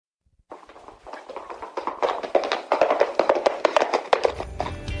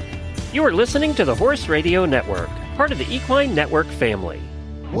You are listening to the Horse Radio Network, part of the Equine Network family.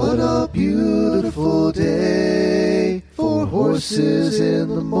 What a beautiful day for horses in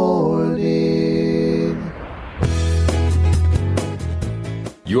the morning.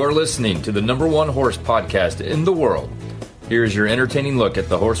 You are listening to the #1 horse podcast in the world. Here's your entertaining look at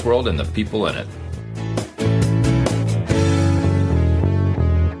the horse world and the people in it.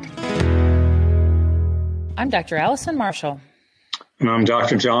 I'm Dr. Allison Marshall. And I'm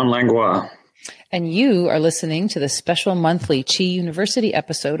Dr. John Langlois. And you are listening to the special monthly Chi University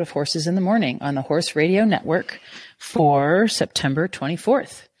episode of Horses in the Morning on the Horse Radio Network for September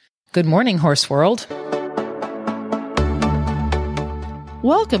 24th. Good morning, Horse World.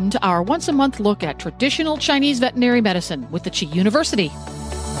 Welcome to our once-a-month look at traditional Chinese veterinary medicine with the Chi University.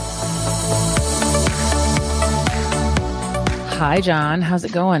 Hi, John. How's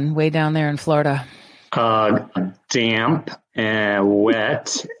it going way down there in Florida? Damp and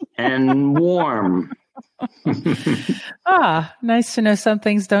wet and warm. Nice to know some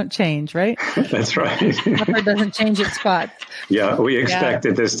things don't change, right? That's right. Pepper doesn't change its spots. Yeah, we expect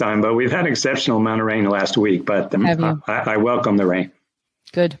it this time, but we've had an exceptional amount of rain last week, but I welcome the rain.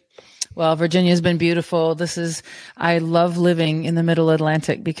 Good. Well, Virginia's been beautiful. I love living in the middle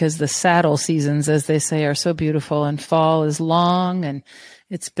Atlantic because the saddle seasons, as they say, are so beautiful, and fall is long, and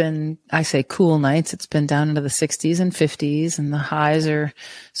it's been, I say cool nights. It's been down into the 60s and 50s, and the highs are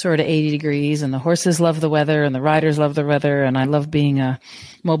sort of 80 degrees, and the horses love the weather and the riders love the weather. And I love being a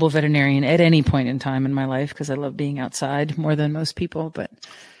mobile veterinarian at any point in time in my life because I love being outside more than most people, but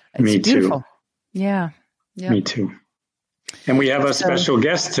it's Me beautiful. Too. Yeah. Me too. And we have a special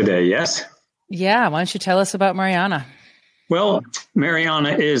guest today, yes? Yeah. Why don't you tell us about Mariana? Well,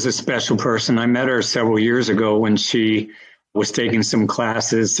 Mariana is a special person. I met her several years ago when she was taking some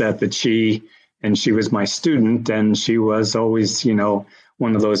classes at the Chi, and she was my student, and she was always,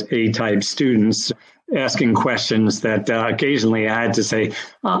 one of those A-type students asking questions that occasionally I had to say,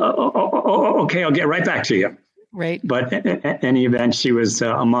 okay, I'll get right back to you. Right. But in any event, she was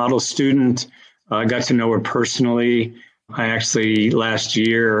a model student. I got to know her personally. I actually last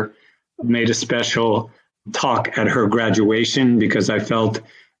year made a special talk at her graduation because I felt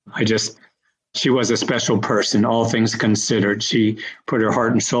she was a special person, all things considered. She put her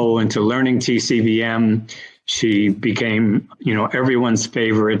heart and soul into learning TCVM. She became, everyone's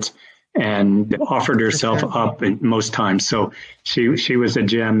favorite and offered herself up at most times. So she was a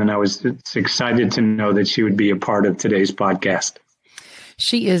gem, and I was excited to know that she would be a part of today's podcast.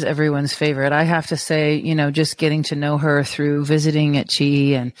 She is everyone's favorite. I have to say, just getting to know her through visiting at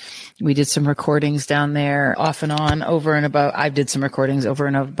Chi, and we did some recordings down there off and on, over and above. I did some recordings over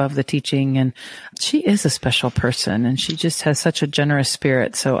and above the teaching, and she is a special person, and she just has such a generous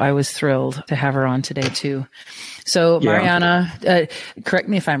spirit. So I was thrilled to have her on today too. So Mariana, correct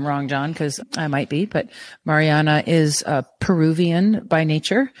me if I'm wrong, John, because I might be, but Mariana is a Peruvian by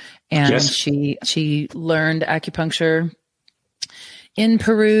nature, and yes. she learned acupuncture in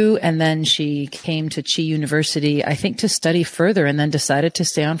Peru, and then she came to Chi University, I think, to study further, and then decided to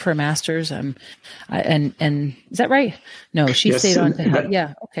stay on for a master's. And is that right? No, she stayed on to help.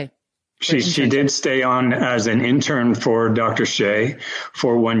 Yeah, okay. She did stay on as an intern for Dr. Shea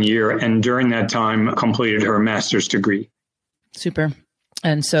for 1 year, and during that time completed her master's degree. Super.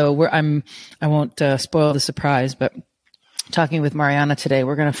 And so I won't spoil the surprise, but talking with Mariana today,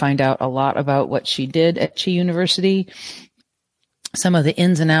 we're going to find out a lot about what she did at Chi University, some of the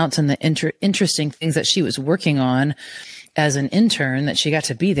ins and outs and the interesting things that she was working on as an intern, that she got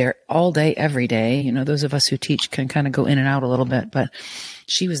to be there all day, every day. Those of us who teach can kind of go in and out a little bit, but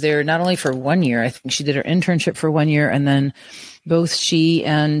she was there not only for 1 year. I think she did her internship for 1 year, and then both she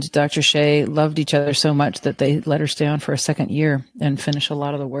and Dr. Shea loved each other so much that they let her stay on for a second year and finish a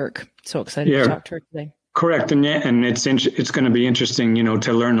lot of the work. So excited to talk to her today. Correct. And it's going to be interesting,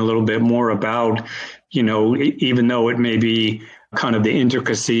 to learn a little bit more about, even though it may be kind of the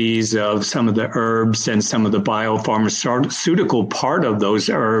intricacies of some of the herbs and some of the biopharmaceutical part of those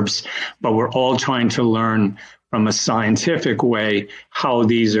herbs, but we're all trying to learn from a scientific way how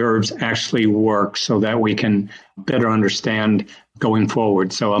these herbs actually work so that we can better understand going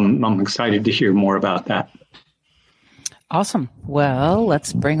forward. So I'm excited to hear more about that. Awesome. Well,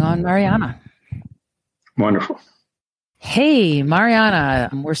 let's bring on Mariana. Wonderful. Hey, Mariana,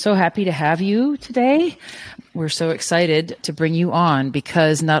 we're so happy to have you today. We're so excited to bring you on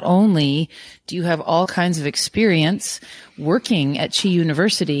because not only do you have all kinds of experience working at Chi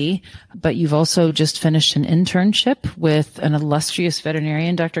University, but you've also just finished an internship with an illustrious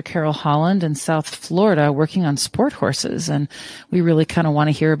veterinarian, Dr. Carol Holland, in South Florida, working on sport horses. And we really kind of want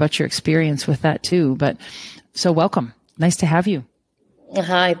to hear about your experience with that too. But so welcome. Nice to have you.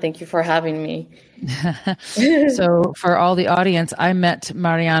 Hi, thank you for having me. So for all the audience, I met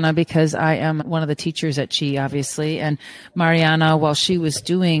Mariana because I am one of the teachers at Chi, obviously. And Mariana, while she was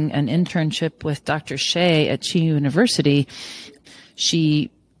doing an internship with Dr. Shea at Chi University,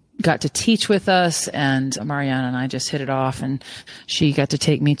 she got to teach with us, and Mariana and I just hit it off, and she got to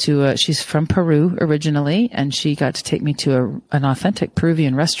take me to she's from Peru originally, and she got to take me to an authentic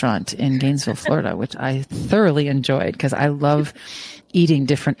Peruvian restaurant in Gainesville, Florida, which I thoroughly enjoyed because I love eating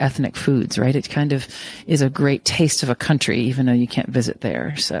different ethnic foods, right? It kind of is a great taste of a country, even though you can't visit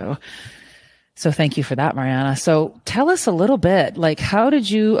there. So thank you for that, Mariana. So tell us a little bit, like, how did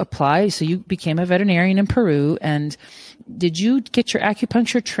you apply? So you became a veterinarian in Peru, and did you get your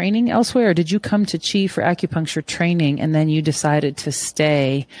acupuncture training elsewhere, or did you come to Chi for acupuncture training and then you decided to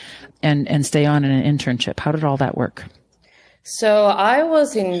stay and stay on in an internship? How did all that work? So I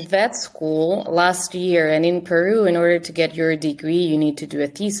was in vet school last year, and in Peru, in order to get your degree, you need to do a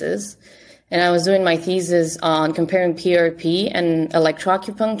thesis. And I was doing my thesis on comparing PRP and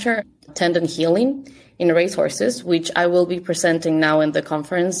electroacupuncture, tendon healing in racehorses, which I will be presenting now in the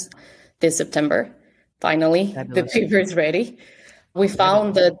conference this September. Finally, Fabulous. The paper is ready. We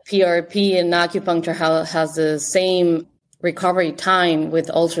found that PRP and acupuncture has the same recovery time with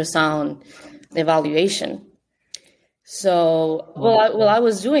ultrasound evaluation. So while I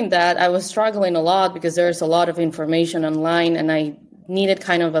was doing that, I was struggling a lot because there's a lot of information online, and I needed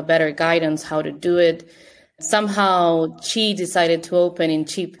kind of a better guidance how to do it. Somehow, Chi decided to open in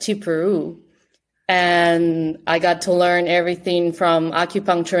Chi, Peru. And I got to learn everything from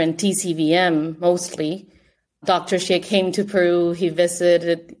acupuncture and TCVM, mostly. Dr. Shea came to Peru. He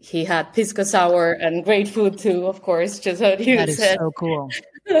visited. He had pisco sour and great food, too, of course, just how you said. That is so cool.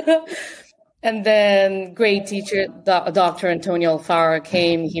 And then great teacher, Dr. Antonio Alfaro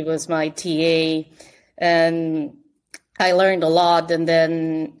came. He was my TA. And I learned a lot. And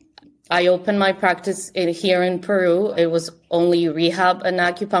then I opened my practice here in Peru. It was only rehab and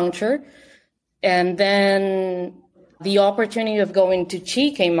acupuncture. And then the opportunity of going to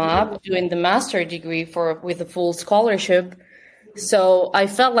Chi came up, doing the master degree with a full scholarship. So I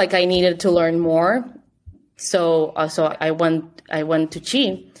felt like I needed to learn more. So I went to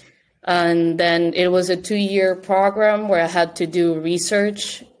Chi. And then it was a 2-year program where I had to do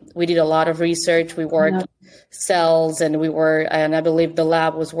research. We did a lot of research. We worked cells, and I believe the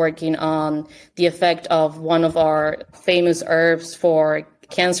lab was working on the effect of one of our famous herbs for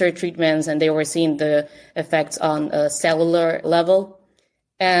cancer treatments, and they were seeing the effects on a cellular level.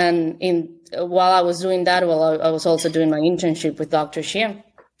 And while I was doing that, I was also doing my internship with Dr. Shea.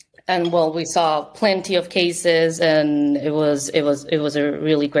 And we saw plenty of cases, and it was a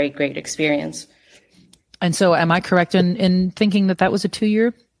really great experience. And so am I correct in thinking that was a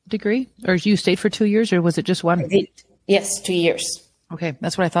 2-year degree, or you stayed for 2 years, or was it just one? Yes, 2 years. Okay.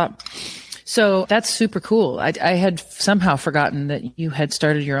 That's what I thought. So that's super cool. I had somehow forgotten that you had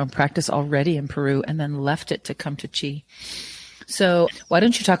started your own practice already in Peru and then left it to come to Chi. So why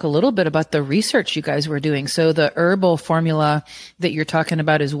don't you talk a little bit about the research you guys were doing? So the herbal formula that you're talking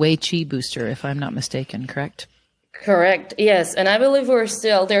about is Wei Qi Booster, if I'm not mistaken, correct? Correct. Yes. And I believe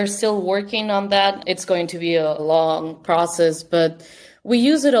they're still working on that. It's going to be a long process, but we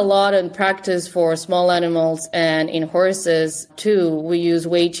use it a lot in practice for small animals and in horses too. We use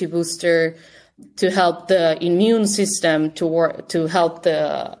Wei Qi Booster to help the immune system to help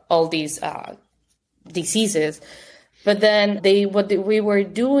all these diseases. But then what we were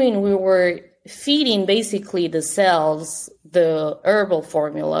doing, we were feeding basically the cells the herbal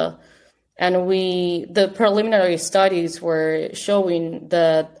formula, and the preliminary studies were showing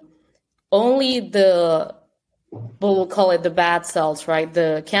that only we'll call it the bad cells, right?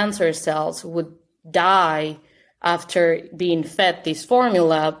 The cancer cells would die after being fed this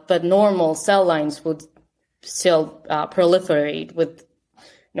formula, but normal cell lines would still proliferate with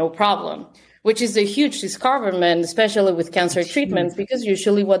no problem, which is a huge discovery, especially with cancer treatments, because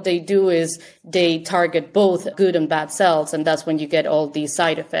usually what they do is they target both good and bad cells, and that's when you get all these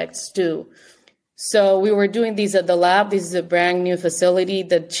side effects too. So we were doing these at the lab. This is a brand new facility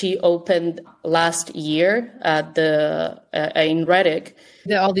that she opened last year at in Reddick.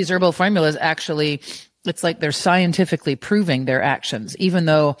 All these herbal formulas actually, it's like they're scientifically proving their actions, even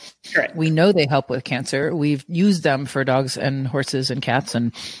though Correct. We know they help with cancer. We've used them for dogs and horses and cats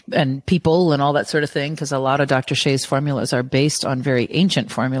and people and all that sort of thing, because a lot of Dr. Shea's formulas are based on very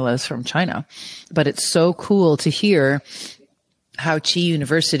ancient formulas from China. But it's so cool to hear how Chi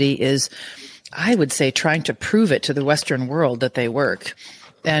University is, I would say, trying to prove it to the Western world that they work.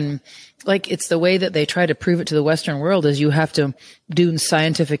 And like, it's the way that they try to prove it to the Western world is you have to do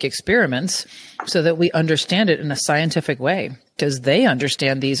scientific experiments so that we understand it in a scientific way, because they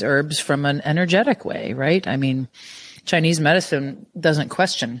understand these herbs from an energetic way, right? I mean, Chinese medicine doesn't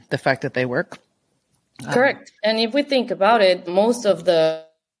question the fact that they work. Correct. And if we think about it, most of the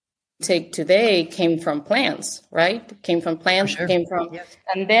take today came from plants, right? Came from plants, Sure.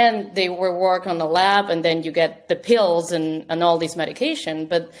 And then they were work on the lab, and then you get the pills and all these medication.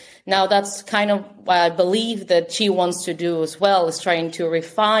 But now that's kind of what I believe that she wants to do as well, is trying to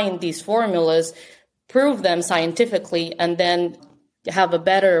refine these formulas, prove them scientifically, and then have a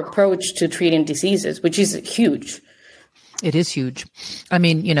better approach to treating diseases, which is huge. It is huge. I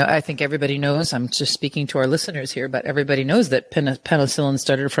mean, I think everybody knows, I'm just speaking to our listeners here, but everybody knows that penicillin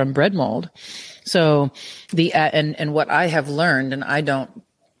started from bread mold. So and what I have learned, and I don't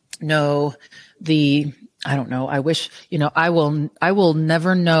know I wish, I will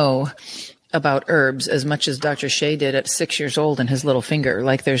never know about herbs as much as Dr. Shea did at 6 years old in his little finger.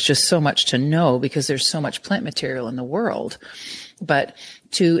 Like, there's just so much to know because there's so much plant material in the world. But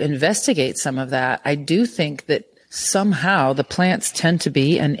to investigate some of that, I do think that somehow the plants tend to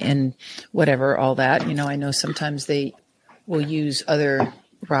be, and whatever, all that, I know sometimes they will use other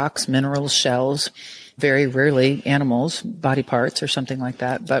rocks, minerals, shells, very rarely animals, body parts or something like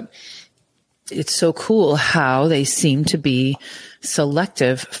that. But it's so cool how they seem to be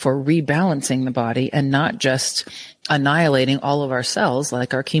selective for rebalancing the body and not just annihilating all of our cells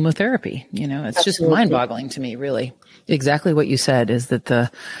like our chemotherapy. It's Absolutely. Just mind-boggling to me, really. Exactly what you said is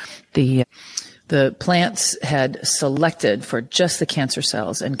that the plants had selected for just the cancer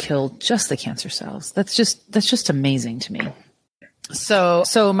cells and killed just the cancer cells. That's just amazing to me.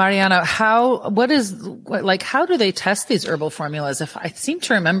 So Mariana, how do they test these herbal formulas? If I seem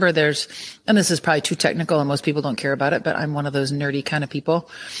to remember and this is probably too technical and most people don't care about it, but I'm one of those nerdy kind of people.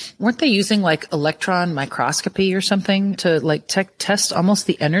 Weren't they using like electron microscopy or something to like test almost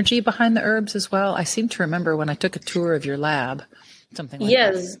the energy behind the herbs as well? I seem to remember when I took a tour of your lab, something like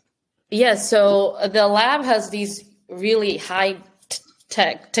that. Yes. So the lab has these really high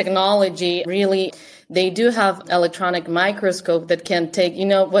technology. Really, they do have electronic microscope that can take,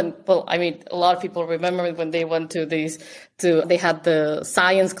 a lot of people remember when they went to they had the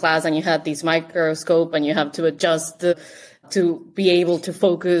science class and you had these microscope and you have to adjust to be able to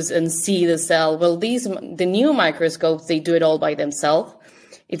focus and see the cell. Well, the new microscopes, they do it all by themselves.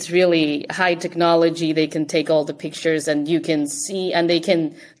 It's really high technology. They can take all the pictures and you can see, and they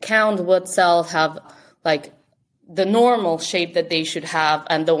can count what cells have like the normal shape that they should have,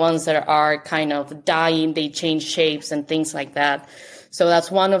 and the ones that are kind of dying, they change shapes and things like that. So that's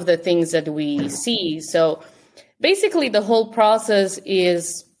one of the things that we see. So basically the whole process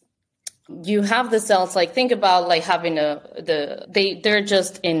is you have the cells, like think about like having they're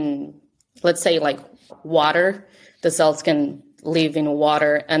just in, let's say like water. The cells can live in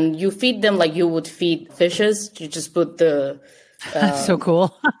water, and you feed them like you would feed fishes. You just put that's so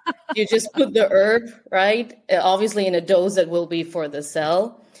cool. You just put the herb, right? Obviously in a dose that will be for the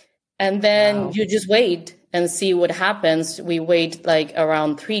cell. And then You just wait and see what happens. We wait like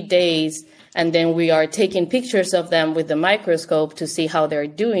around 3 days, and then we are taking pictures of them with the microscope to see how they're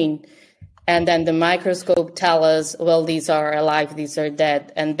doing. And then the microscope tell us, well, these are alive, these are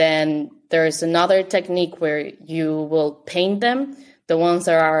dead. And then there's another technique where you will paint them. The ones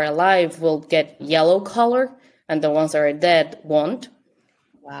that are alive will get yellow color, and the ones that are dead won't.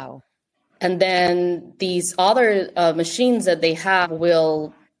 Wow. And then these other machines that they have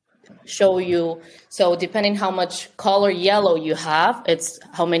will show you. So depending how much color yellow you have, it's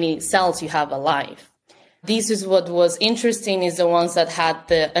how many cells you have alive. This is what was interesting, is the ones that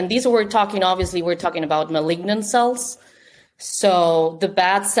had and these we're talking about malignant cells. So the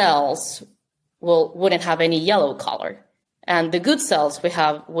bad cells wouldn't have any yellow color, and the good cells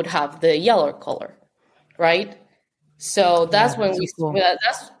would have the yellow color, right? So that's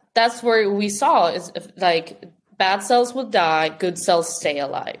that's where we saw is like bad cells would die, good cells stay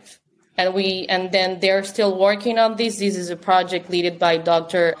alive, and then they're still working on this. This is a project led by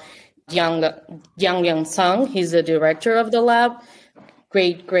Dr. Yang Sung. He's the director of the lab.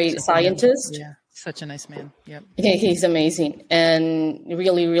 Great scientist. Yeah. Such a nice man. Yep. Yeah, he's amazing and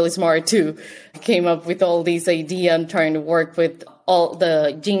really, really smart too. Came up with all these ideas and trying to work with all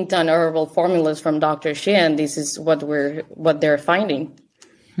the Jingtan herbal formulas from Dr. Shea, and this is what they're finding.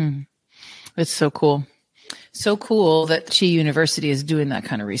 It's so cool. So cool that Chi University is doing that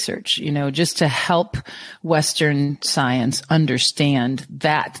kind of research, just to help Western science understand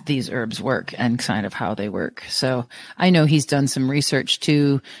that these herbs work and kind of how they work. So I know he's done some research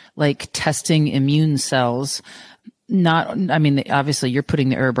too, like testing immune cells obviously you're putting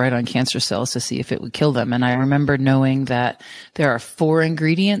the herb right on cancer cells to see if it would kill them. And I remember knowing that there are 4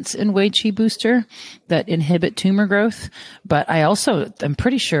 ingredients in Wei Qi Booster that inhibit tumor growth. But I'm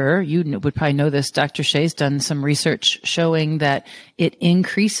pretty sure you would probably know this. Dr. Shea's done some research showing that it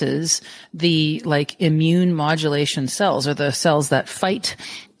increases the immune modulation cells, or the cells that fight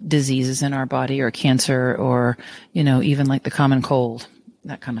diseases in our body, or cancer, or, even like the common cold,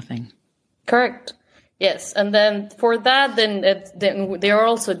 that kind of thing. Correct. Yes. And then for that, then they are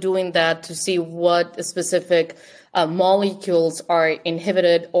also doing that to see what specific molecules are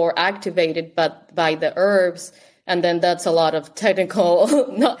inhibited or activated by the herbs. And then that's a lot of technical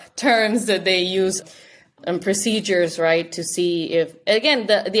terms that they use and procedures, right? To see if, again,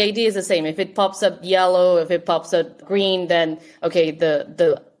 the idea is the same. If it pops up yellow, if it pops up green, then, okay,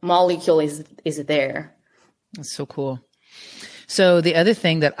 the molecule is there. That's so cool. So the other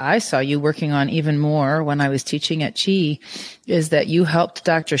thing that I saw you working on even more when I was teaching at Chi is that you helped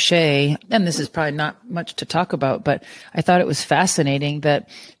Dr. Shea, and this is probably not much to talk about, but I thought it was fascinating that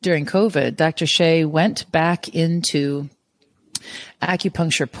during COVID, Dr. Shea went back into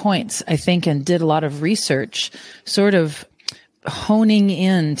acupuncture points, I think, and did a lot of research, sort of honing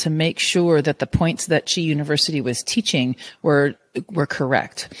in to make sure that the points that Chi University was teaching were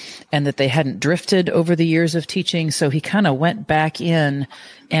correct and that they hadn't drifted over the years of teaching. So he kind of went back in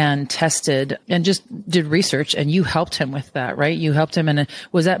and tested and just did research, and you helped him with that, right? You helped him. And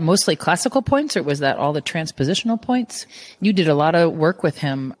was that mostly classical points, or was that all the transpositional points? You did a lot of work with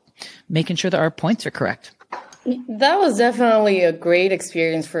him, making sure that our points are correct. That was definitely a great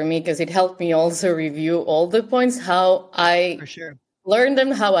experience for me, because it helped me also review all the points, how I learned them,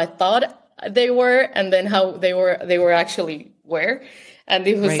 how I thought they were, and then how they were actually were. And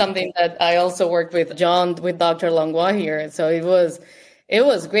it was something that I also worked with Dr. Langlois here. So it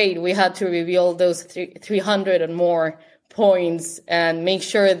was great. We had to reveal those 300 and more points and make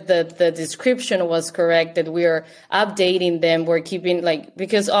sure that the description was correct, that we're updating them. We're keeping,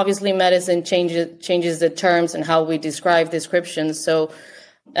 because obviously medicine changes the terms and how we describe descriptions. So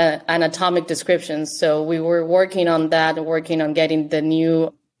anatomic descriptions. So we were working on that, working on getting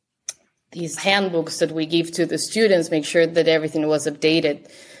these handbooks that we give to the students, make sure that everything was updated.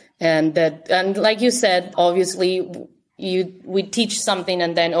 And like you said, obviously we teach something,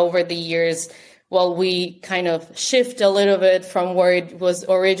 and then over the years, we kind of shift a little bit from where it was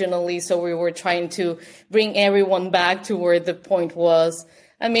originally. So we were trying to bring everyone back to where the point was.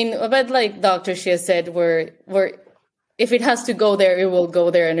 I mean, but like Dr. Shea said, if it has to go there, it will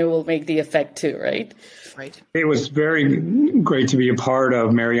go there, and it will make the effect too, right? Right. It was very great to be a part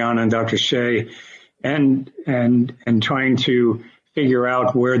of Mariana and Dr. Shea and trying to figure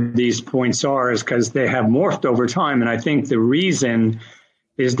out where these points are, is because they have morphed over time. And I think the reason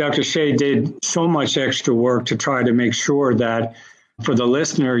is Dr. Shea did so much extra work to try to make sure that for the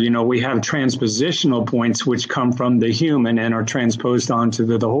listener, we have transpositional points which come from the human and are transposed onto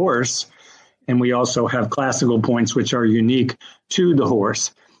the horse. And we also have classical points which are unique to the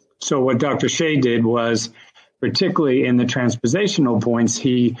horse. So what Dr. Shea did was, particularly in the transpositional points,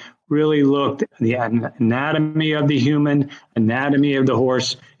 he really looked at the anatomy of the human, anatomy of the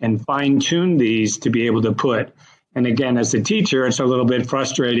horse, and fine-tuned these to be able to put. And again, as a teacher, it's a little bit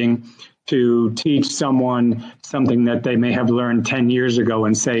frustrating to teach someone something that they may have learned 10 years ago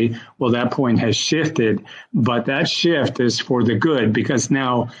and say, well, that point has shifted. But that shift is for the good, because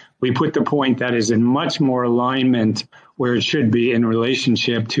now we put the point that is in much more alignment where it should be in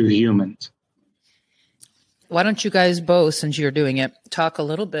relationship to humans. Why don't you guys both, since you're doing it, talk a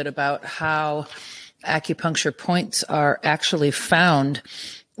little bit about how acupuncture points are actually found,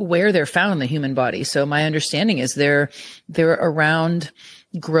 where they're found in the human body. So my understanding is they're around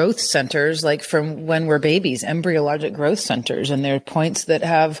growth centers, like from when we're babies, embryologic growth centers, and they're points that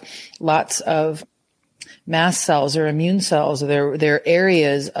have lots of mast cells or immune cells. They're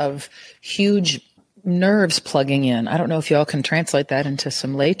areas of huge nerves plugging in. I don't know if y'all can translate that into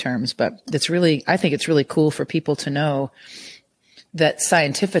some lay terms, but I think it's really cool for people to know that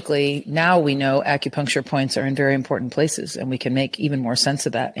scientifically now we know acupuncture points are in very important places, and we can make even more sense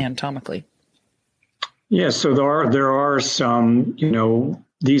of that anatomically. Yeah, so there are some,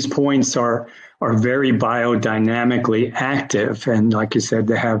 these points are very biodynamically active. And like you said,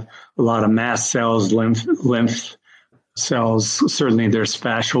 they have a lot of mast cells, lymph cells. Certainly there's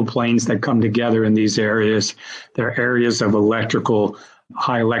fascial planes that come together in these areas. There are areas of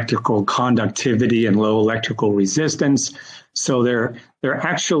high electrical conductivity and low electrical resistance. So they're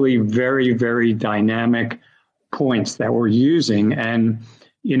actually very, very dynamic points that we're using. And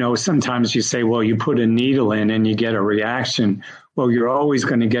sometimes you say, well, you put a needle in and you get a reaction. Well, you're always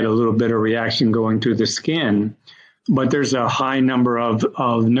going to get a little bit of reaction going through the skin. but there's a high number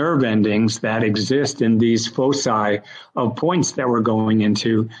of nerve endings that exist in these foci of points that we're going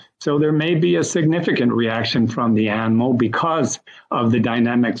into. So there may be a significant reaction from the animal because of the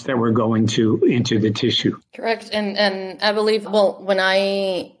dynamics that we're going into the tissue. Correct. And I believe, when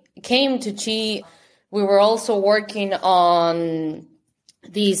I came to Chi, we were also working on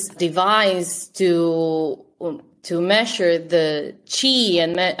these device to measure the Chi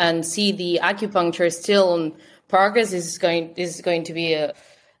and see the acupuncture still in progress. Is going to be a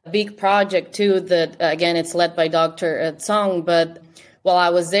big project too. That again, it's led by Dr. Tsang. But while I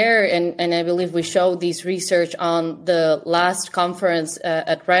was there, and I believe we showed this research on the last conference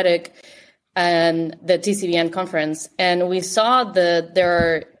at Reddick and the TCVN conference, and we saw that there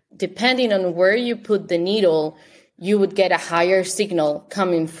are, depending on where you put the needle, you would get a higher signal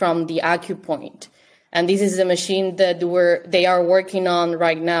coming from the acupoint. And this is a machine that they are working on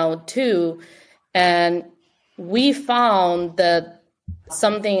right now too. And we found that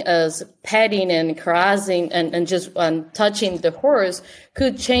something as petting and caressing and just touching the horse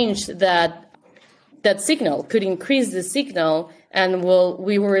could change that signal, could increase the signal. And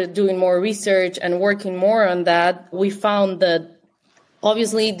we were doing more research and working more on that. We found that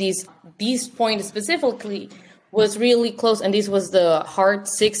obviously these points specifically was really close, and this was the heart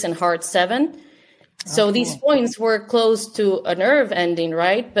 6 and heart 7. So cool. These points were close to a nerve ending,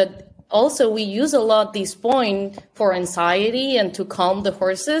 right? But also we use a lot these points for anxiety and to calm the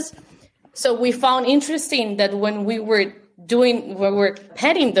horses. So we found interesting that when we were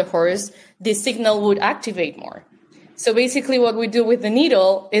petting the horse, the signal would activate more. So basically what we do with the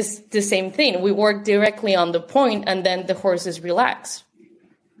needle is the same thing. We work directly on the point, and then the horses relax.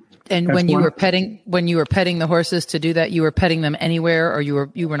 And when you were petting the horses to do that, you were petting them anywhere, or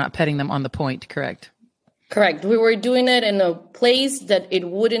you were not petting them on the point, correct? Correct. We were doing it in a place that it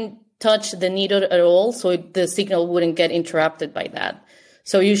wouldn't touch the needle at all, so the signal wouldn't get interrupted by that.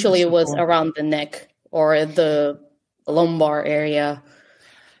 So usually it was around the neck or the lumbar area.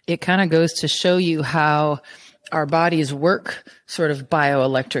 It kind of goes to show you how our bodies work sort of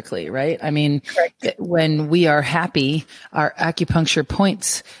bioelectrically, right? I mean, correct. When we are happy, our acupuncture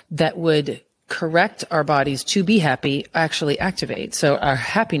points that would correct our bodies to be happy actually activate. So our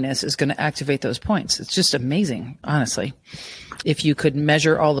happiness is going to activate those points. It's just amazing, honestly. If you could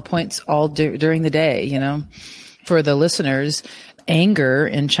measure all the points all during the day, for the listeners, anger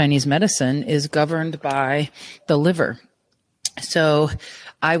in Chinese medicine is governed by the liver. So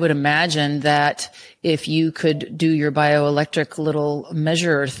I would imagine that if you could do your bioelectric little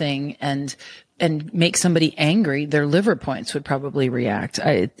measure thing and make somebody angry, their liver points would probably react.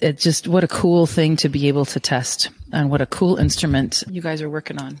 It just, what a cool thing to be able to test, and what a cool instrument you guys are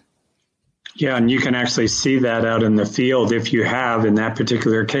working on. Yeah, and you can actually see that out in the field if you have, in that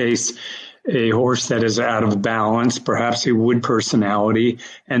particular case, a horse that is out of balance, perhaps a wood personality,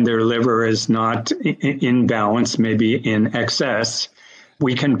 and their liver is not in balance, maybe in excess.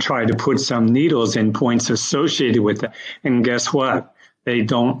 We can try to put some needles in points associated with it. And guess what? They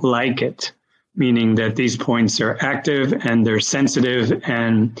don't like it, meaning that these points are active and they're sensitive,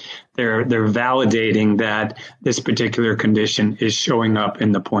 and they're validating that this particular condition is showing up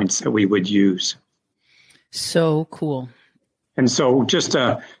in the points that we would use. So cool. And so just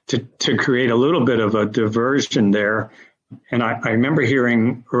to create a little bit of a diversion there, and I remember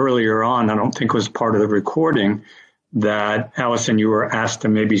hearing earlier on, I don't think it was part of the recording, that, Allison, you were asked to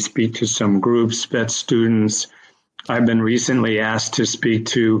maybe speak to some groups, vet students. I've been recently asked to speak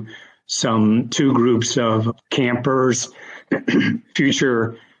to two groups of campers,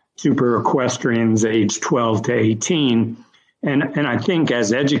 future super equestrians aged 12 to 18. And I think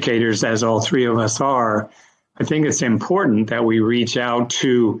as educators, as all three of us are, I think it's important that we reach out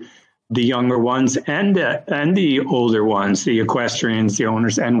to the younger ones and the older ones, the equestrians, the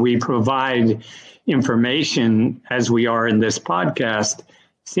owners, and we provide information as we are in this podcast.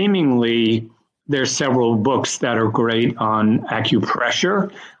 Seemingly, there's several books that are great on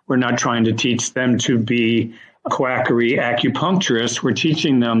acupressure. We're not trying to teach them to be quackery acupuncturists. We're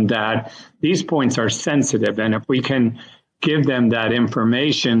teaching them that these points are sensitive. And if we can give them that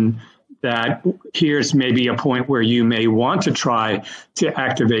information, that here's maybe a point where you may want to try to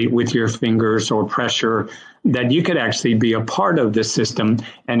activate with your fingers or pressure, that you could actually be a part of the system,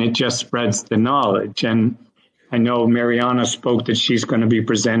 and it just spreads the knowledge. And I know Mariana spoke that she's going to be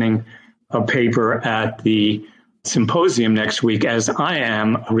presenting a paper at the symposium next week, as I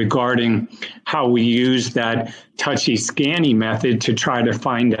am, regarding how we use that touchy scanny method to try to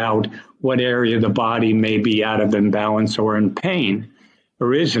find out what area of the body may be out of imbalance or in pain.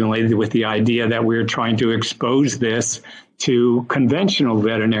 Originally, with the idea that we're trying to expose this to conventional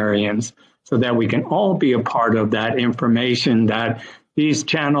veterinarians. so that we can all be a part of that information, that these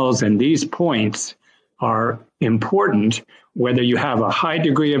channels and these points are important, whether you have a high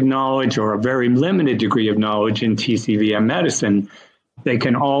degree of knowledge or a very limited degree of knowledge in TCVM medicine. They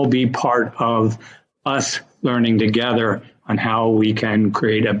can all be part of us learning together on how we can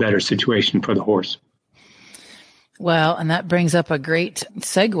create a better situation for the horse. Well, and that brings up a great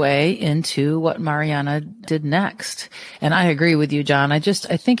segue into what Mariana did next. And I agree with you, John. I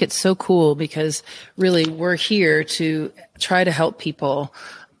think it's so cool because really we're here to try to help people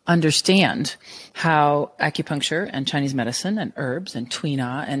understand how acupuncture and Chinese medicine and herbs and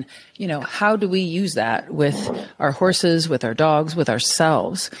tuina and, how do we use that with our horses, with our dogs, with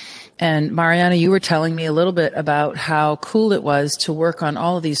ourselves. And Mariana, you were telling me a little bit about how cool it was to work on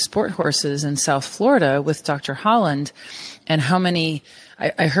all of these sport horses in South Florida with Dr. Holland, and how many,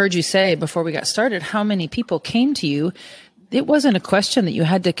 I heard you say before we got started, how many people came to you. It wasn't a question that you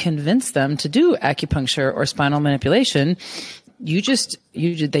had to convince them to do acupuncture or spinal manipulation. They just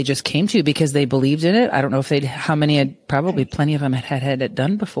came to you because they believed in it. I don't know how many had, probably plenty of them had it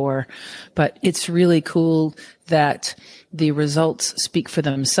done before, but it's really cool that the results speak for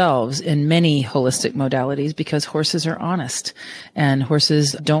themselves in many holistic modalities because horses are honest, and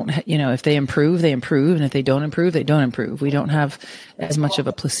horses don't, if they improve, they improve. And if they don't improve, they don't improve. We don't have as much of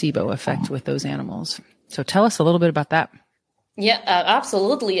a placebo effect with those animals. So tell us a little bit about that. Yeah,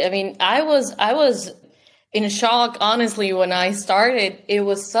 absolutely. I mean, I was in shock, honestly, when I started. It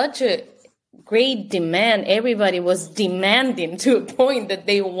was such a great demand. Everybody was demanding to a point that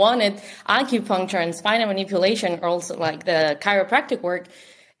they wanted acupuncture and spinal manipulation, or also like the chiropractic work.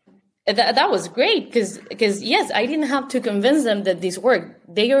 That was great because yes, I didn't have to convince them that this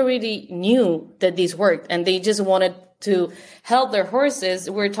worked. They already knew that this worked, and they just wanted to help their horses.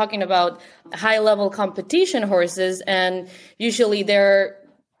 We're talking about high level competition horses, and usually they're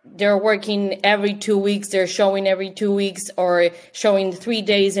working every 2 weeks. They're showing every 2 weeks or showing 3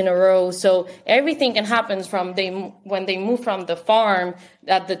 days in a row. So everything can happen when they move from the farm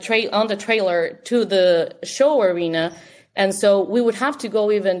on the trailer to the show arena. And so we would have to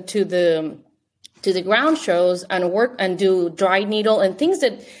go even to the ground shows and work and do dry needle and things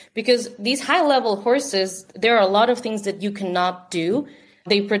because these high level horses, there are a lot of things that you cannot do.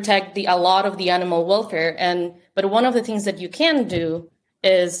 They protect a lot of the animal welfare. But one of the things that you can do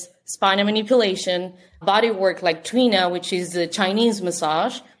is spinal manipulation, body work like tuina, which is the Chinese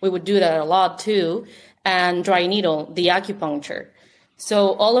massage. We would do that a lot too. And dry needle, the acupuncture.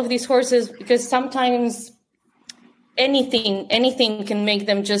 So all of these horses, because sometimes anything can make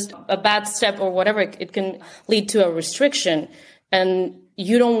them just a bad step or whatever. It can lead to a restriction. And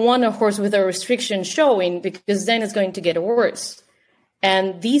you don't want a horse with a restriction showing, because then it's going to get worse.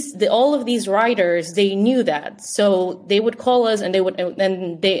 And all of these riders, they knew that. So they would call us and we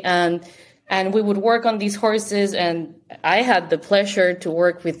would work on these horses. And I had the pleasure to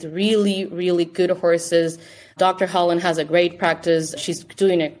work with really, really good horses. Dr. Holland has a great practice. She's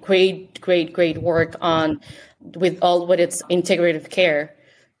doing a great work with its integrative care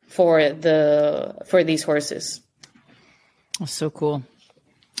for these horses. That's so cool.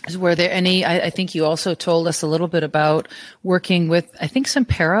 Were there any, I think you also told us a little bit about working with, I think, some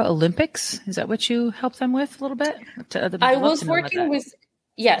Paralympics. Is that what you helped them with a little bit? I was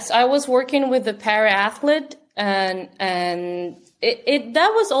working with the para-athlete, and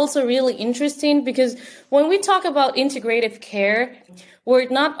that was also really interesting, because when we talk about integrative care, we're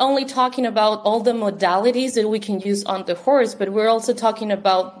not only talking about all the modalities that we can use on the horse, but we're also talking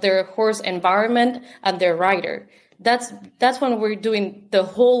about their horse environment and their rider. That's when we're doing the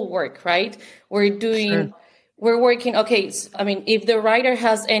whole work, right? We're working, if the rider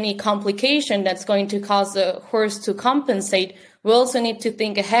has any complication that's going to cause the horse to compensate, we also need to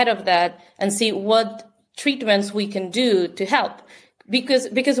think ahead of that and see what treatments we can do to help. Because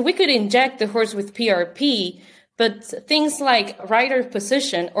we could inject the horse with PRP, but things like rider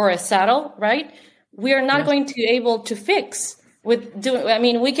position or a saddle, right? We are not going to be able to fix. We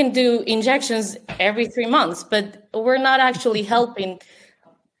can do injections every 3 months, but we're not actually helping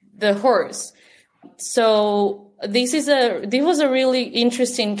the horse. So this was a really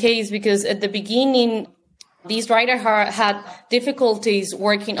interesting case, because at the beginning, this rider had difficulties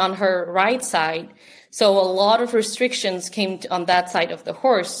working on her right side. So a lot of restrictions came on that side of the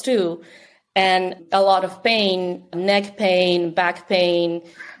horse too, and a lot of pain, neck pain, back pain,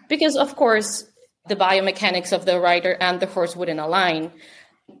 because of course, the biomechanics of the rider and the horse wouldn't align.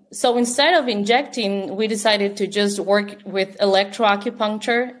 So instead of injecting, we decided to just work with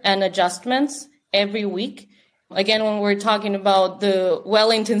electroacupuncture and adjustments every week. Again, when we're talking about the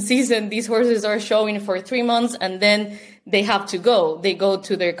Wellington season, these horses are showing for 3 months and then they have to go. They go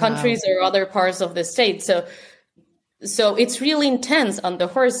to their countries or other parts of the state. So it's really intense on the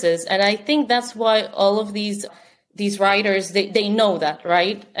horses. And I think that's why all of these riders, they know that,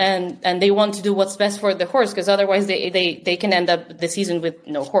 right? And they want to do what's best for the horse, because otherwise they can end up the season with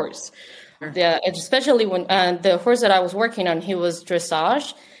no horse. Yeah, especially when the horse that I was working on, he was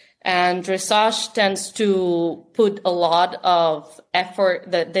dressage. And dressage tends to put a lot of effort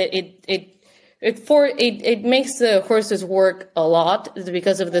that it makes the horses work a lot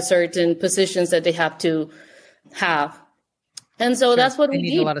because of the certain positions that they have to have. And so that's what we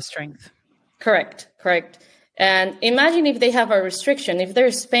need. A lot of strength. Correct. And imagine if they have a restriction. If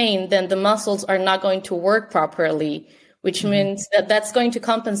there's pain, then the muscles are not going to work properly, which means that's going to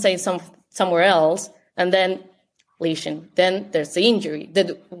compensate somewhere else. And then lesion. Then there's the injury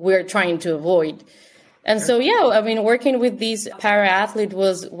that we're trying to avoid. And so, working with these para-athlete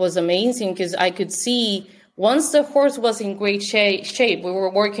was amazing, because I could see once the horse was in great shape, we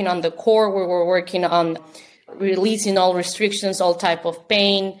were working on the core, we were working on releasing all restrictions, all type of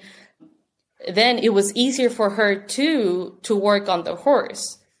pain. Then it was easier for her to work on the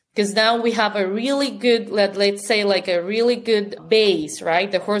horse, because now we have a really good, let's say like a really good base,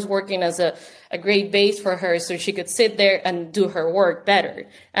 right? The horse working as a great base for her, so she could sit there and do her work better.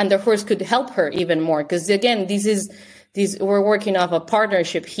 And the horse could help her even more, because again, we're working off a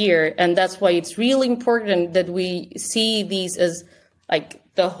partnership here. And that's why it's really important that we see these as like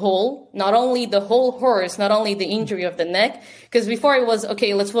the whole, not only the whole horse, not only the injury of the neck, because before it was,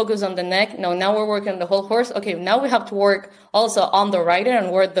 okay, let's focus on the neck. No, now we're working on the whole horse. Okay, now we have to work also on the rider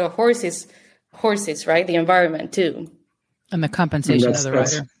and where the horses, right? The environment too. And the compensation of the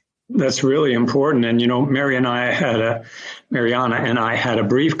rider. That's really important. And, Mariana and I had a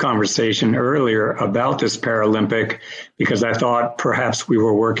brief conversation earlier about this Paralympic, because I thought perhaps we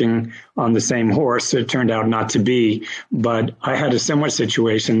were working on the same horse. It turned out not to be. But I had a similar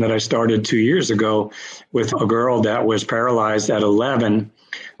situation that I started 2 years ago with a girl that was paralyzed at 11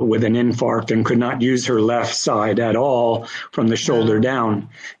 with an infarct and could not use her left side at all from the shoulder down.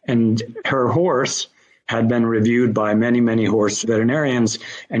 And her horse had been reviewed by many, many horse veterinarians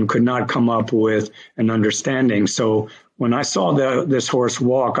and could not come up with an understanding. So when I saw this horse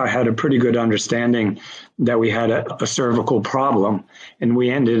walk, I had a pretty good understanding that we had a cervical problem. And we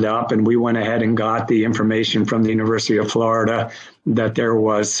went ahead and got the information from the University of Florida that there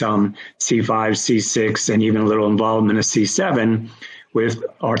was some C5, C6, and even a little involvement of C7 with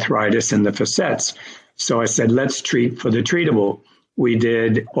arthritis in the facets. So I said, let's treat for the treatable. We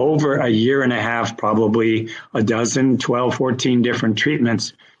did over a year and a half, probably a dozen, 12, 14 different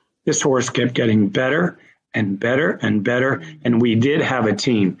treatments. This horse kept getting better and better and better. And we did have a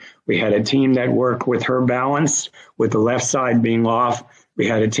team. We had a team that worked with her balance, with the left side being off. We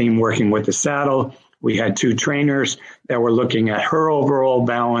had a team working with the saddle. We had 2 trainers that were looking at her overall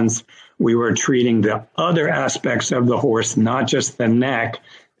balance. We were treating the other aspects of the horse, not just the neck,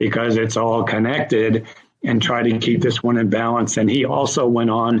 because it's all connected, and try to keep this one in balance. And he also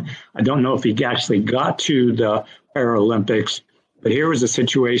went on, I don't know if he actually got to the Paralympics, but here was a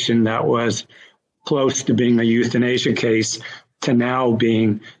situation that was close to being a euthanasia case to now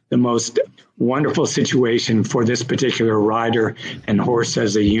being the most wonderful situation for this particular rider and horse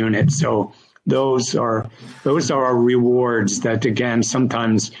as a unit. So those are our rewards that, again,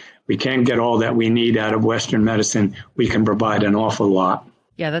 sometimes we can't get all that we need out of Western medicine. We can provide an awful lot.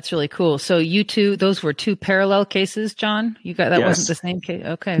 Yeah, that's really cool. So you two, those were 2 parallel cases, John? You got that? Yes. Wasn't the same case?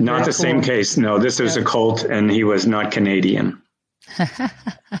 Okay. Not the same case. No, this was a colt and he was not Canadian.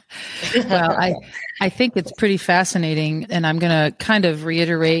 Well, I think it's pretty fascinating. And I'm going to kind of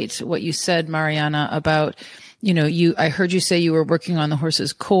reiterate what you said, Mariana, about, I heard you say you were working on the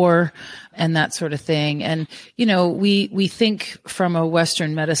horse's core and that sort of thing. And, we think from a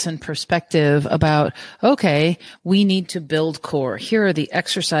Western medicine perspective about, okay, we need to build core. Here are the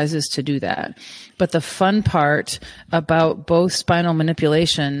exercises to do that. But the fun part about both spinal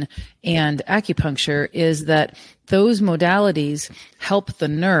manipulation and acupuncture is that those modalities help the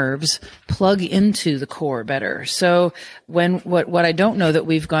nerves plug into the core better. So what I don't know that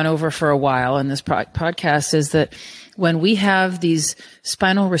we've gone over for a while in this podcast is that when we have these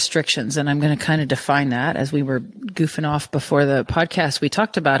spinal restrictions, and I'm going to kind of define that as we were goofing off before the podcast, we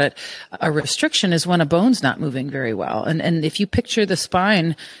talked about it. A restriction is when a bone's not moving very well. And if you picture the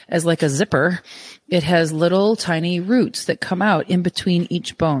spine as like a zipper, it has little tiny roots that come out in between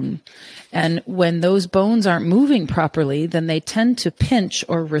each bone. And when those bones aren't moving properly, then they tend to pinch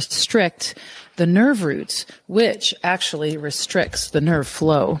or restrict the nerve roots, which actually restricts the nerve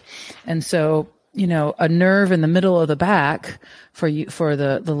flow. And so a nerve in the middle of the back for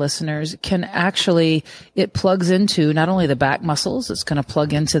the listeners can actually, it plugs into not only the back muscles, it's going to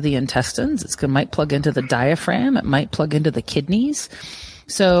plug into the intestines. Might plug into the diaphragm. It might plug into the kidneys.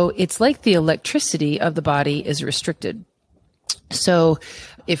 So it's like the electricity of the body is restricted. So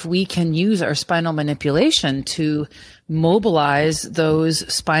if we can use our spinal manipulation to mobilize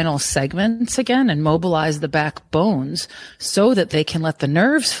those spinal segments again and mobilize the back bones so that they can let the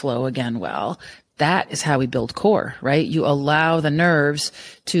nerves flow again well, that is how we build core, right? You allow the nerves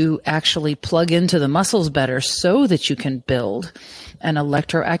to actually plug into the muscles better so that you can build. And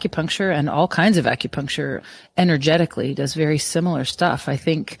electroacupuncture and all kinds of acupuncture energetically does very similar stuff. I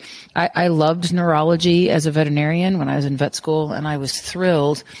think I loved neurology as a veterinarian when I was in vet school, and I was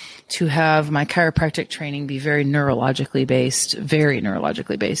thrilled to have my chiropractic training be very neurologically based.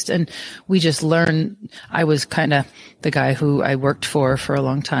 And we just learned, I was kind of the guy who I worked for a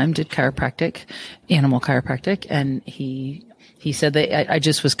long time, did chiropractic, animal chiropractic. And he said that I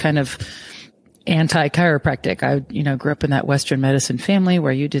just was kind of anti-chiropractic. I, grew up in that Western medicine family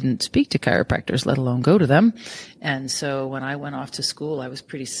where you didn't speak to chiropractors, let alone go to them. And so when I went off to school, I was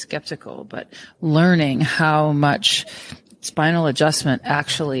pretty skeptical, but learning how much spinal adjustment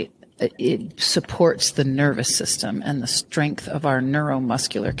actually it supports the nervous system and the strength of our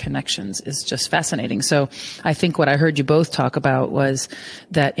neuromuscular connections is just fascinating. So I think what I heard you both talk about was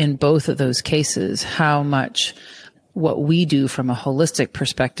that in both of those cases, how much what we do from a holistic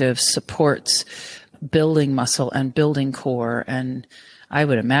perspective supports building muscle and building core. And I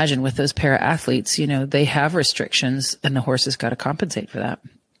would imagine with those para athletes, they have restrictions and the horse has got to compensate for that.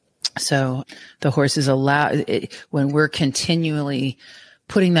 So the horse is when we're continually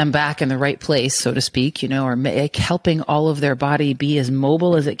putting them back in the right place, so to speak, or helping all of their body be as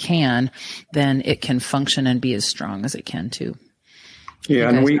mobile as it can, then it can function and be as strong as it can too. Yeah.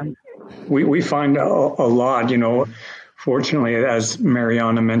 And we find a lot, fortunately, as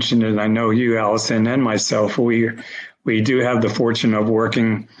Mariana mentioned, and I know you, Allison, and myself, we do have the fortune of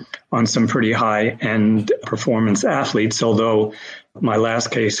working on some pretty high-end performance athletes, although my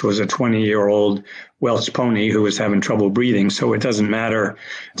last case was a 20-year-old Welsh pony who was having trouble breathing, so it doesn't matter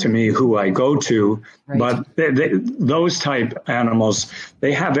to me who I go to. Right. But those type animals,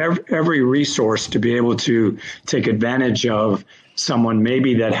 they have every resource to be able to take advantage of someone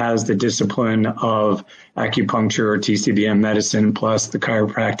maybe that has the discipline of acupuncture or TCBM medicine plus the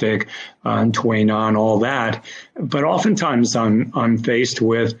chiropractic and Tuinan, all that. But oftentimes I'm faced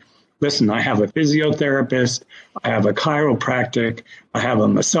with, listen, I have a physiotherapist, I have a chiropractic, I have a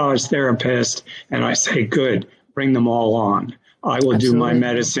massage therapist, and I say, good, bring them all on. I will do my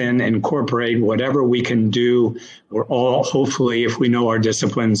medicine, incorporate whatever we can do. We're all, hopefully, if we know our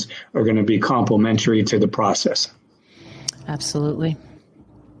disciplines, are going to be complementary to the process. Absolutely.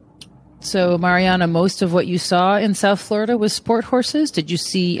 So, Mariana, most of what you saw in South Florida was sport horses. Did you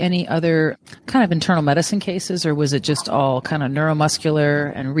see any other kind of internal medicine cases, or was it just all kind of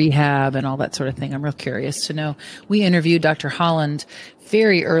neuromuscular and rehab and all that sort of thing? I'm real curious to know. We interviewed Dr. Holland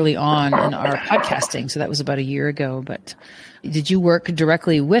very early on in our podcasting, so that was about a year ago. But did you work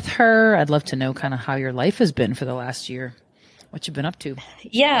directly with her? I'd love to know kind of how your life has been for the last year. What you've been up to?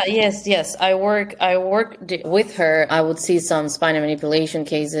 Yes. I worked with her. I would see some spinal manipulation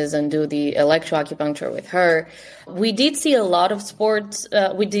cases and do the electroacupuncture with her. We did see a lot of sports.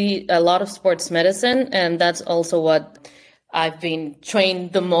 We did a lot of sports medicine, and that's also what I've been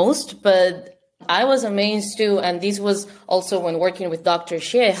trained the most. But I was amazed too, and this was also when working with Dr.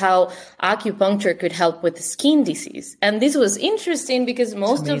 Xie, how acupuncture could help with skin disease. And this was interesting because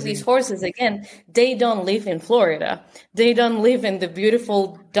most of these horses, again, they don't live in Florida. They don't live in the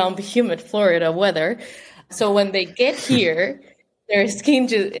beautiful, damp, humid Florida weather. So when they get here, their skin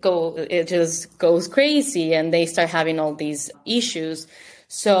just goes crazy and they start having all these issues.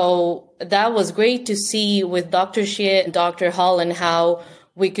 So that was great to see with Dr. Xie and Dr. Holland how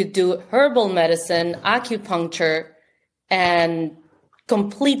we could do herbal medicine, acupuncture, and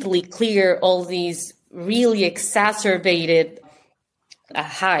completely clear all these really exacerbated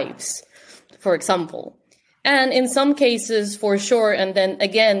hives, for example. And in some cases, for sure, and then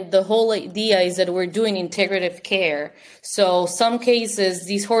again, the whole idea is that we're doing integrative care. So some cases,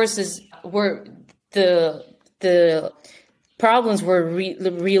 these horses were, the problems were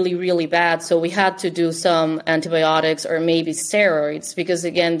really, really bad. So we had to do some antibiotics or maybe steroids because,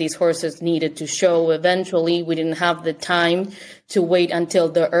 again, these horses needed to show eventually. We didn't have the time to wait until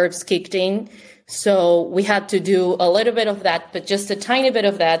the herbs kicked in. So we had to do a little bit of that, but just a tiny bit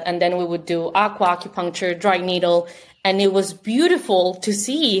of that. And then we would do acupuncture, dry needle. And it was beautiful to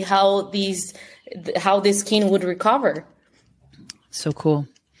see how the skin would recover. So cool.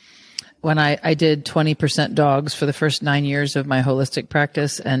 when I did 20% dogs for the first 9 years of my holistic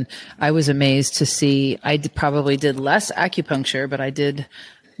practice. And I was amazed to see, probably did less acupuncture, but I did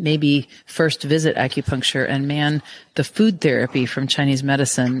maybe first visit acupuncture. And man, the food therapy from Chinese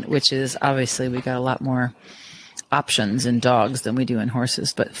medicine, which is obviously we got a lot more options in dogs than we do in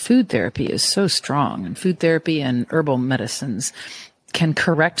horses, but food therapy is so strong, and food therapy and herbal medicines can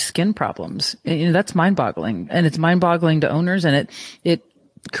correct skin problems. That's mind-boggling, and it's mind-boggling to owners. And it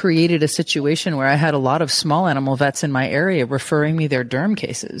created a situation where I had a lot of small animal vets in my area referring me their derm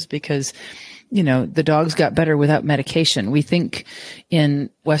cases because, the dogs got better without medication. We think in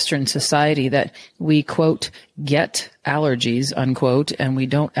Western society that we, quote, get allergies, unquote, and we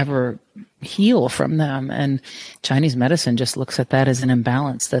don't ever heal from them. And Chinese medicine just looks at that as an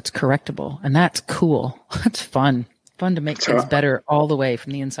imbalance that's correctable. And that's cool. That's fun to make things better all the way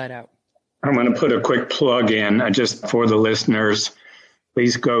from the inside out. I'm going to put a quick plug in just for the listeners.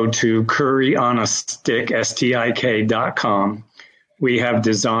 Please go to curryonastick.com. We have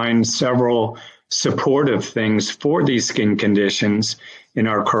designed several supportive things for these skin conditions in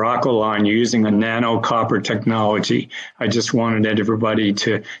our Caracal line using a nano copper technology. I just wanted everybody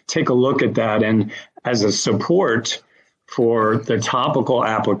to take a look at that. And as a support for the topical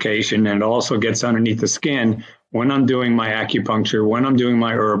application, and it also gets underneath the skin, when I'm doing my acupuncture, when I'm doing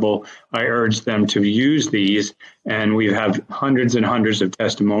my herbal, I urge them to use these. And we have hundreds and hundreds of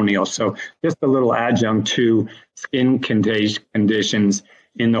testimonials. So just a little adjunct to skin conditions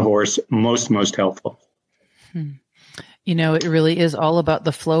in the horse, most helpful. It really is all about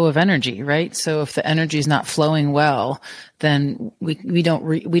the flow of energy, right? So if the energy is not flowing well, then we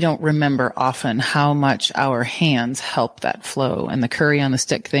don't remember often how much our hands help that flow. And the curry on the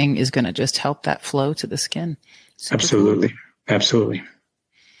stick thing is going to just help that flow to the skin. Super Absolutely. Cool.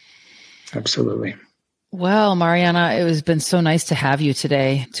 Absolutely. Well, Mariana, it has been so nice to have you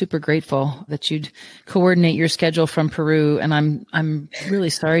today. Super grateful that you'd coordinate your schedule from Peru. And I'm really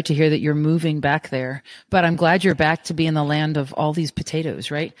sorry to hear that you're moving back there, but I'm glad you're back to be in the land of all these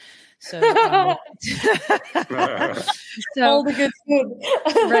potatoes, right? So, all the good food.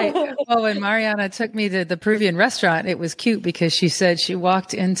 Right. Oh, when Mariana took me to the Peruvian restaurant, it was cute because she said she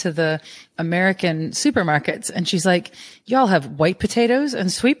walked into the American supermarkets and she's like, y'all have white potatoes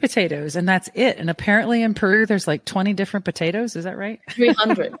and sweet potatoes and that's it. And apparently in Peru, there's like 20 different potatoes. Is that right?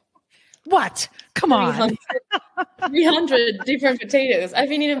 300. What? Come on. 300 different potatoes. I've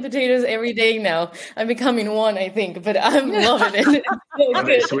been eating potatoes every day now. I'm becoming one, I think, but I'm loving it. Are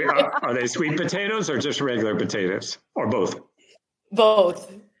they sweet potatoes or just regular potatoes or both?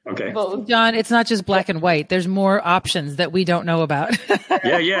 Both. Okay. Both. John, it's not just black and white. There's more options that we don't know about.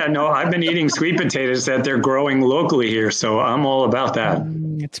 Yeah. No, I've been eating sweet potatoes that they're growing locally here. So I'm all about that.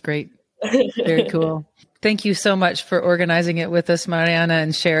 It's great. Very cool. Thank you so much for organizing it with us, Mariana,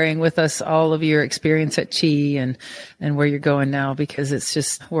 and sharing with us all of your experience at Chi and where you're going now, because it's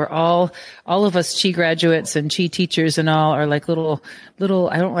just, we're all of us Chi graduates and Chi teachers and all are like little,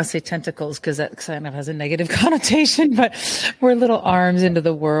 I don't want to say tentacles because that kind of has a negative connotation, but we're little arms into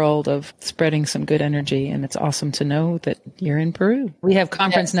the world of spreading some good energy. And it's awesome to know that you're in Peru. We have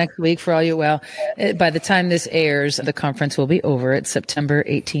conference next week for all you. Well, by the time this airs, the conference will be over. It's September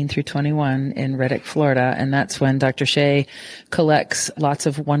 18 through 21 in Reddick, Florida. And that's when Dr. Shea collects lots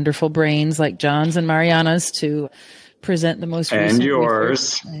of wonderful brains like John's and Mariana's to present the most recent. And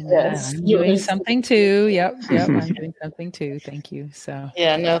yours. Yes. I'm doing something too. Yep. I'm doing something too. Thank you.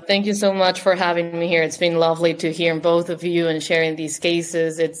 Thank you so much for having me here. It's been lovely to hear both of you and sharing these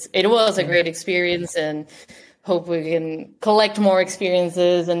cases. It was a great experience, and hope we can collect more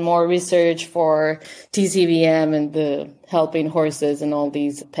experiences and more research for TCVM and the helping horses and all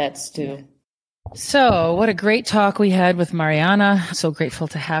these pets too. So what a great talk we had with Mariana. So grateful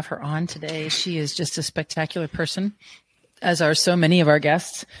to have her on today. She is just a spectacular person, as are so many of our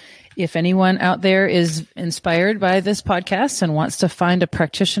guests. If anyone out there is inspired by this podcast and wants to find a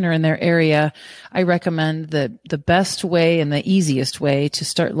practitioner in their area, I recommend that the best way and the easiest way to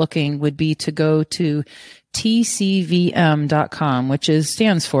start looking would be to go to tcvm.com, which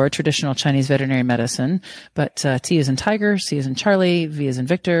stands for Traditional Chinese Veterinary Medicine, but T is in Tiger, C is in Charlie, V is in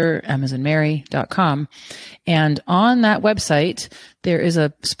Victor, M is in Mary.com. And on that website, there is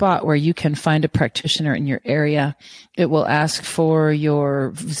a spot where you can find a practitioner in your area. It will ask for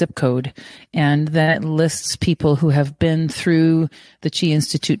your zip code, and that lists people who have been through the Chi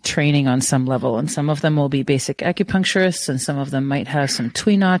Institute training on some level. And some of them will be basic acupuncturists, and some of them might have some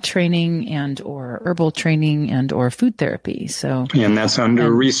Tuina training and or herbal training and or food therapy. So, and that's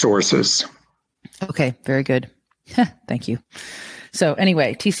under resources. Okay, very good. Thank you. So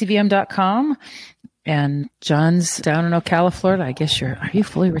anyway, tcvm.com. And John's down in Ocala, Florida. I guess are you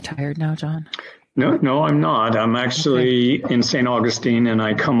fully retired now, John? No, I'm not. I'm actually in St. Augustine, and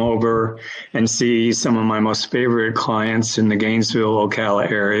I come over and see some of my most favorite clients in the Gainesville,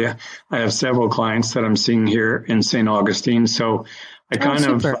 Ocala area. I have several clients that I'm seeing here in St. Augustine. So but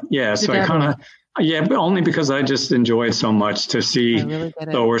only because I just enjoy it so much to see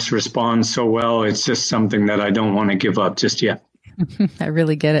the horse respond so well. It's just something that I don't want to give up just yet. I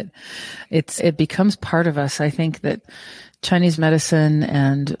really get it. It becomes part of us. I think that Chinese medicine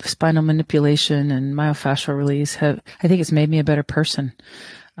and spinal manipulation and myofascial release I think it's made me a better person.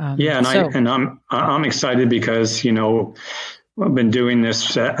 I'm excited because, I've been doing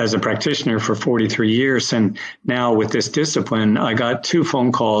this as a practitioner for 43 years. And now with this discipline, I got 2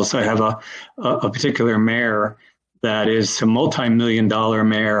 phone calls. I have a particular mare that is a multi-million-dollar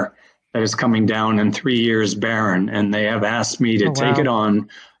mare that is coming down in 3 years barren. And they have asked me to take it on,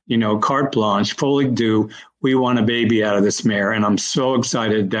 carte blanche, fully due. We want a baby out of this mare. And I'm so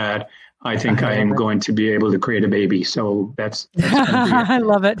excited that I think I am going to be able to create a baby. So that's I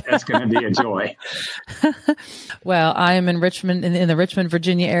love it. That's going to be a joy. Well, I am in Richmond, in the Richmond,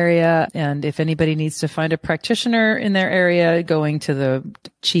 Virginia area. And if anybody needs to find a practitioner in their area, going to the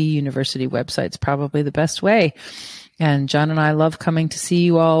Chi University website is probably the best way. And John and I love coming to see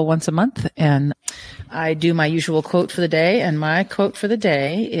you all once a month. And I do my usual quote for the day. And my quote for the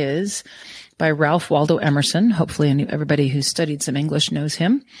day is by Ralph Waldo Emerson. Hopefully everybody who's studied some English knows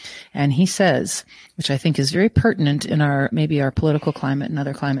him. And he says, which I think is very pertinent in our political climate and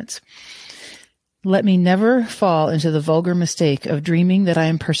other climates, "Let me never fall into the vulgar mistake of dreaming that I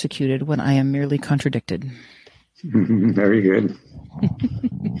am persecuted when I am merely contradicted." Very good.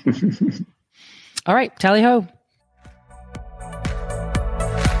 All right. Tally ho.